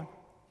 I'm gone.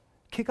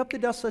 Kick up the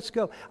dust, let's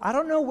go. I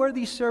don't know where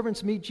these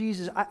servants meet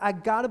Jesus. I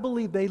got to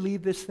believe they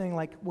leave this thing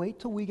like, wait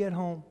till we get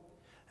home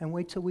and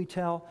wait till we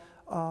tell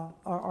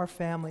our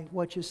family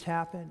what just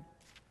happened.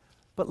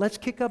 But let's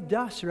kick up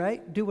dust,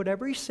 right? Do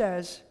whatever he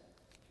says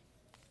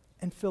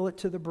and fill it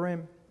to the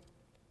brim.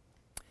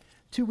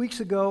 2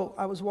 weeks ago,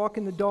 I was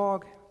walking the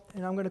dog,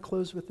 and I'm going to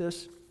close with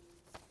this.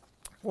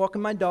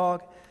 Walking my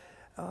dog.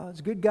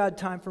 It's a good God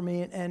time for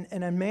me,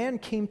 and a man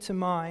came to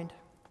mind.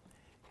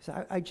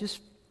 I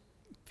just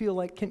feel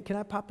like, can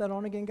I pop that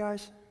on again,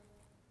 guys?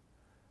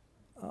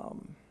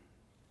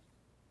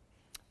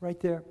 Right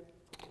there.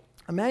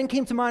 A man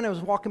came to mind. I was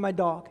walking my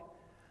dog,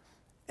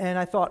 and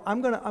I thought,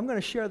 I'm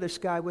gonna share this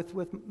guy with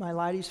my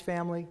Leidy's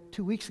family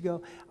 2 weeks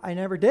ago. I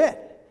never did,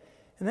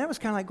 and that was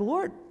kind of like,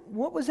 Lord,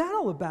 what was that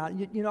all about?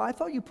 You know, I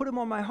thought you put him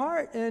on my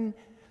heart, and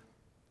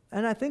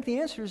I think the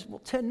answer is, well,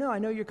 Ted, no, I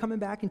know you're coming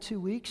back in 2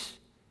 weeks,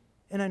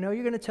 and I know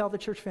you're going to tell the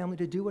church family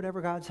to do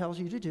whatever God tells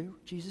you to do,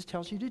 Jesus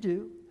tells you to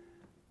do,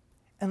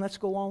 and let's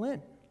go all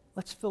in.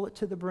 Let's fill it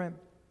to the brim.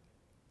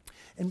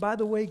 And by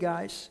the way,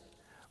 guys,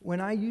 when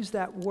I use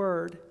that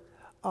word,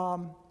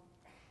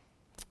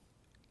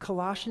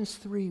 Colossians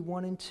 3,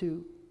 1 and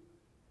 2,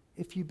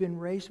 if you've been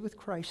raised with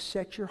Christ,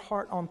 set your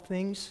heart on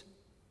things,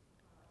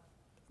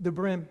 the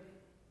brim,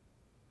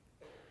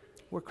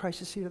 where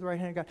Christ is seated at the right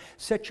hand of God.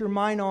 Set your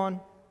mind on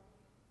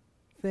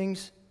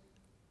things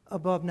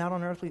above, not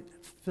on earthly.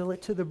 Fill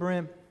it to the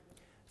brim.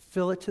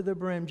 Fill it to the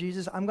brim.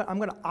 Jesus, I'm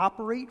going to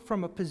operate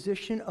from a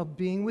position of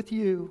being with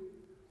you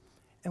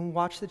and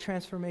watch the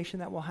transformation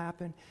that will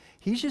happen.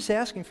 He's just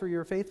asking for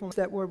your faithfulness.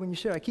 That word when you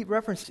share. I keep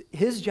referencing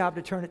his job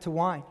to turn it to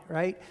wine,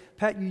 right?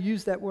 Pat, you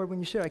use that word when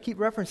you share. I keep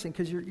referencing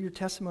because your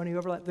testimony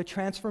overlap. The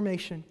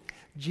transformation.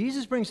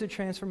 Jesus brings the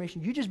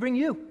transformation. You just bring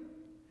you.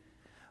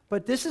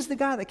 But this is the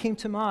guy that came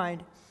to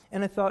mind,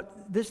 and I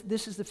thought,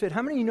 this is the fit.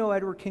 How many of you know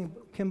Edward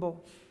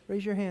Kimball?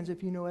 Raise your hands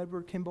if you know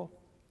Edward Kimball.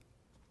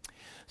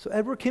 So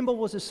Edward Kimball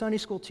was a Sunday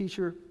school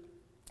teacher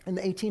in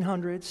the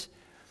 1800s,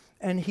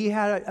 and he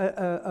had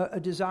a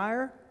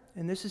desire,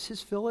 and this is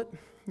his fillet,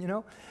 you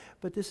know,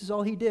 but this is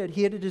all he did.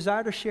 He had a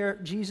desire to share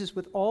Jesus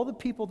with all the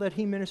people that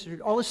he ministered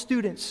to, all his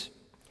students.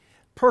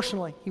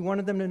 Personally, he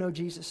wanted them to know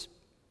Jesus.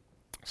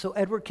 So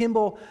Edward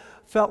Kimball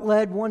felt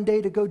led one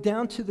day to go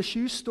down to the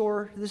shoe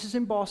store, this is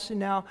in Boston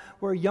now,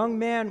 where a young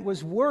man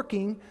was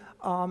working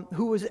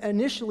who was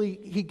initially,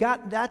 he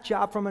got that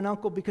job from an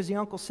uncle because the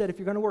uncle said, if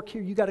you're going to work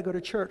here, you got to go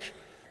to church.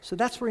 So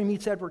that's where he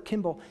meets Edward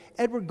Kimball.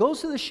 Edward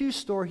goes to the shoe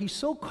store. He's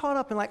so caught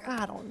up in like,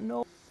 I don't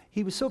know.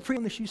 He was so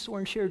in the shoe store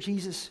and shared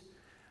Jesus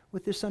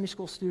with this Sunday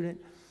school student.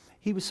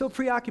 He was so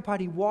preoccupied,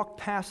 he walked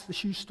past the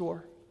shoe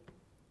store,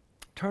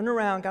 turned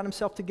around, got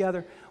himself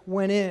together,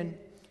 went in,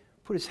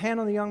 put his hand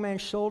on the young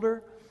man's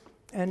shoulder,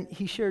 and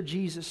he shared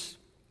Jesus.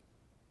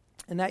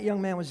 And that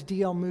young man was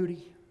D.L. Moody.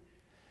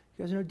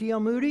 You guys know D.L.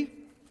 Moody?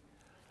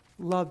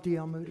 Love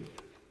D.L. Moody.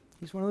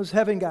 He's one of those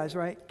heaven guys,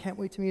 right? Can't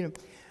wait to meet him.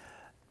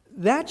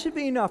 That should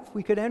be enough.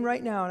 We could end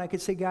right now, and I could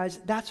say, guys,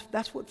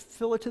 that's what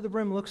fill it to the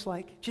brim looks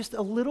like. Just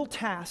a little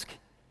task.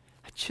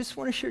 I just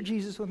want to share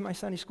Jesus with my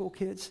Sunday school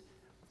kids.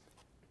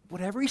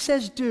 Whatever he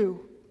says,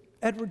 do.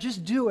 Edward,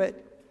 just do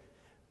it.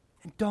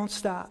 And don't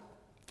stop.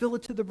 Fill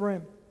it to the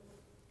brim.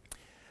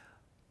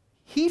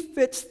 He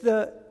fits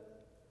the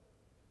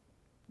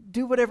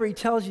do whatever he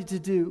tells you to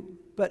do,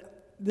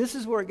 but this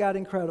is where it got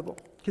incredible,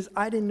 because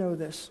I didn't know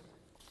this.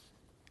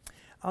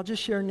 I'll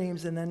just share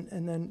names and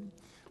then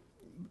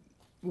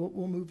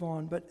we'll move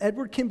on. But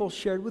Edward Kimball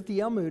shared with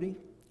D.L. Moody.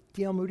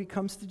 D.L. Moody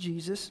comes to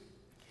Jesus.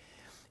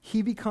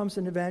 He becomes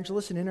an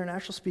evangelist, an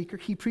international speaker.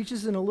 He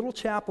preaches in a little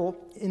chapel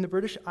in the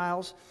British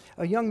Isles.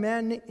 A young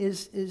man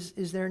is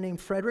there named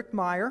Frederick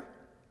Meyer.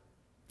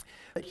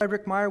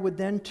 Frederick Meyer would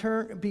then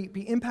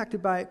be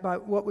impacted by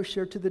what was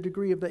shared to the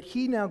degree of that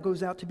he now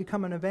goes out to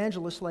become an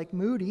evangelist like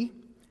Moody.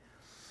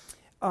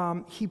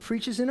 He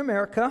preaches in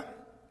America.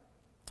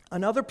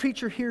 Another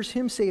preacher hears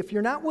him say, if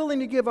you're not willing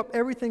to give up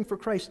everything for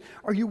Christ,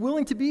 are you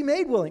willing to be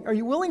made willing? Are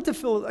you willing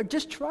to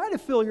just try to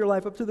fill your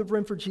life up to the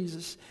brim for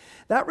Jesus?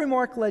 That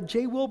remark led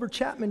J. Wilbur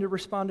Chapman to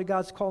respond to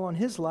God's call on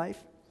his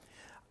life.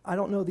 I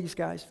don't know these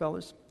guys,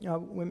 fellas,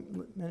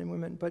 men and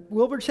women, but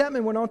Wilbur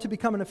Chapman went on to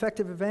become an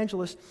effective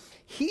evangelist.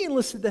 He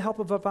enlisted the help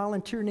of a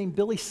volunteer named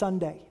Billy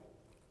Sunday,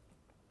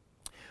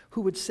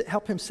 who would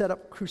help him set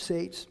up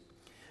crusades.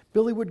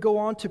 Billy would go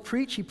on to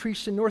preach. He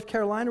preached in North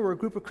Carolina where a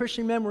group of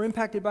Christian men were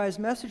impacted by his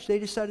message. They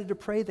decided to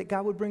pray that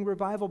God would bring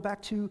revival back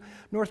to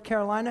North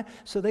Carolina.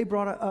 So they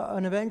brought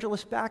an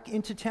evangelist back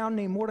into town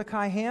named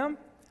Mordecai Ham.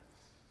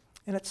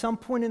 And at some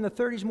point in the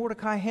 30s,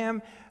 Mordecai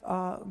Ham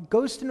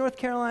goes to North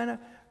Carolina,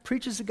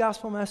 preaches the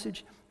gospel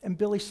message, and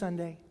Billy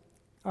Sunday,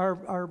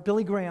 or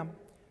Billy Graham,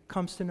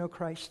 comes to know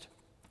Christ.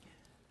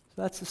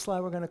 So that's the slide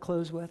we're going to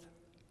close with.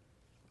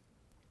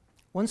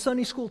 One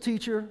Sunday school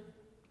teacher,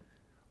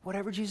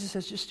 whatever Jesus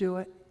says, just do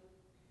it.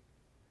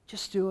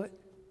 Just do it.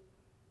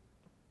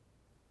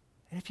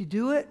 And if you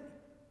do it,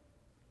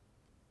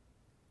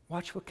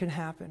 watch what can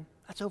happen.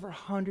 That's over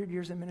 100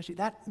 years of ministry.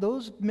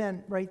 Those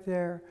men right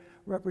there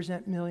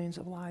represent millions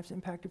of lives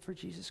impacted for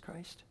Jesus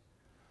Christ.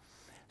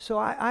 So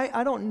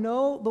I don't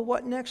know the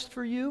what next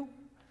for you.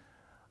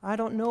 I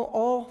don't know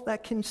all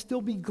that can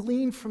still be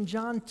gleaned from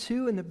John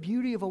 2 and the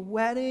beauty of a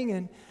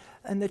wedding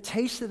and the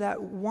taste of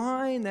that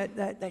wine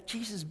that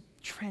Jesus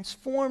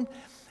transformed.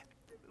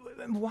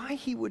 Why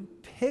he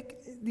would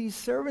pick these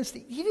servants.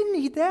 He didn't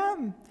need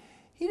them.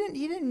 He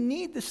didn't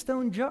need the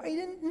stone jar.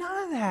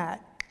 None of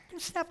that. He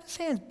just snapped his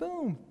hands,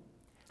 boom.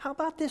 How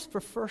about this for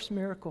first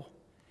miracle?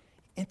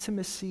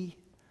 Intimacy,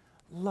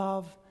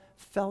 love,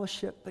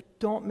 fellowship, but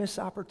don't miss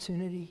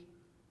opportunity.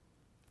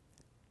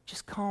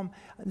 Just come.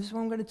 This is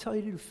what I'm going to tell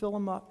you to do, fill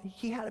him up.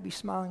 He had to be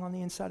smiling on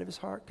the inside of his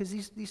heart because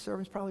these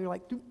servants probably were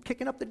like,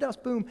 kicking up the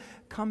dust, boom,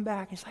 come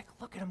back. He's like,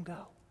 look at him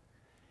go.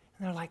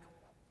 And they're like,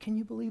 can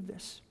you believe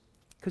this?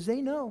 Because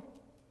they know.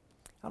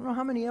 I don't know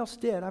how many else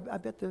did. I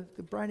bet the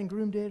bride and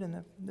groom did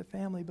and the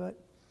family, but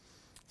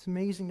it's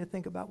amazing to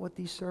think about what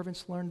these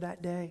servants learned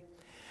that day.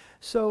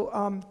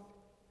 So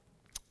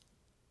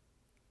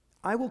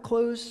I will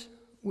close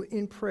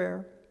in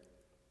prayer,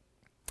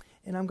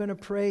 and I'm going to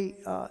pray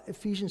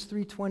Ephesians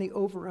 3:20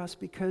 over us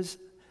because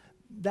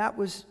that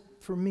was,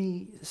 for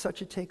me,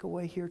 such a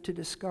takeaway here to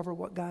discover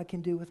what God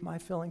can do with my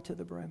filling to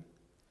the brim.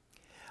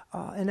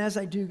 And as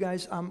I do,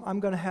 guys, I'm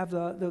going to have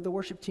the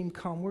worship team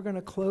come. We're going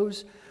to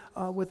close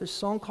with a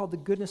song called The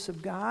Goodness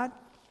of God.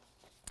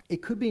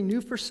 It could be new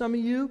for some of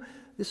you.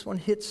 This one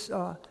hits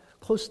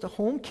close to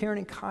home. Karen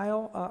and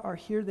Kyle are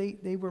here.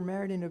 They were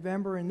married in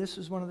November, and this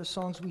was one of the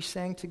songs we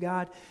sang to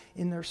God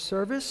in their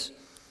service.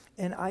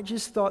 And I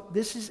just thought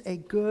this is a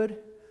good,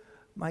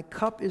 my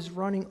cup is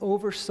running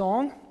over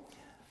song.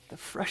 The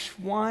fresh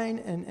wine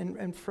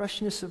and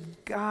freshness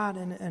of God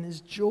and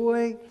His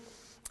joy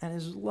and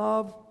His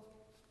love.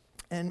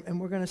 And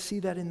we're going to see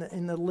that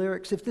in the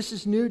lyrics. If this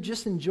is new,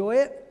 just enjoy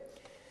it.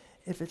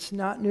 If it's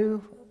not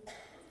new,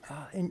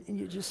 and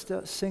you just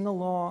sing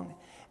along.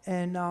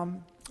 And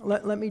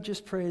let me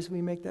just pray as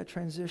we make that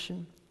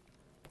transition.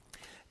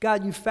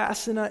 God, you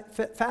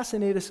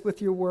fascinate us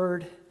with your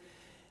word.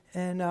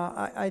 And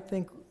I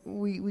think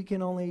we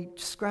can only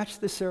scratch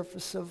the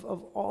surface of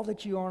all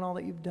that you are and all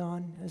that you've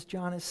done, as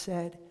John has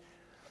said.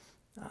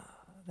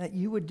 That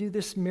you would do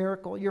this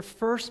miracle, your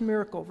first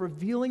miracle,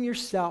 revealing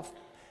yourself,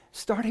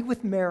 starting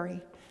with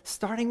Mary,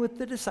 starting with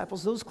the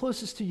disciples, those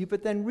closest to you,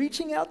 but then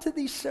reaching out to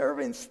these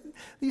servants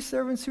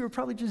who are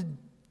probably just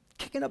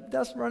kicking up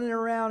dust, running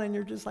around, and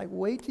you're just like,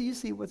 wait till you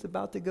see what's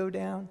about to go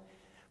down.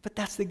 But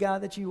that's the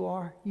God that you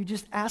are. You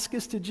just ask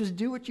us to just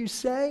do what you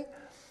say.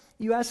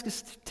 You ask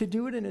us to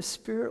do it in a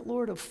spirit,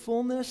 Lord, of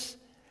fullness,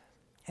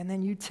 and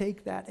then you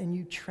take that and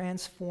you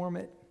transform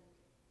it.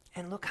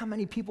 And look how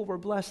many people were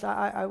blessed.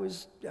 I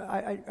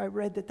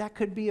read that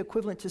could be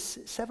equivalent to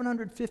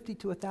 750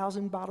 to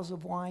 1,000 bottles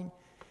of wine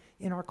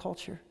in our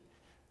culture.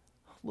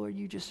 Lord,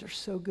 you just are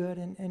so good.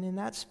 And in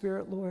that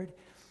spirit, Lord,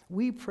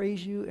 we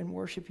praise you and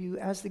worship you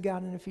as the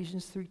God in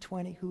Ephesians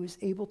 3:20 who is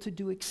able to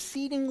do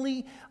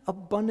exceedingly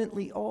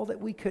abundantly all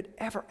that we could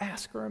ever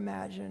ask or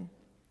imagine.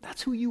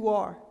 That's who you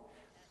are.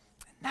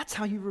 And that's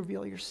how you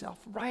reveal yourself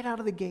right out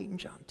of the gate in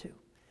John 2.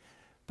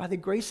 By the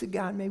grace of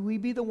God, may we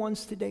be the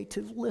ones today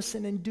to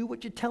listen and do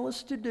what you tell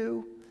us to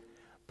do.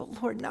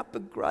 But Lord, not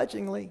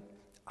begrudgingly,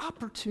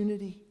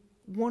 opportunity,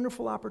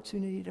 wonderful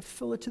opportunity to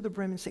fill it to the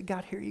brim and say,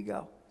 God, here you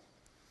go.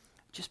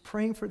 Just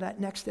praying for that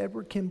next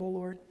Edward Kimball,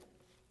 Lord.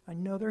 I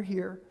know they're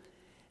here,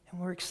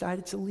 and we're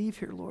excited to leave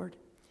here, Lord,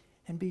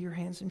 and be your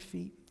hands and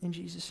feet. In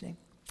Jesus' name,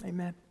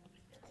 amen.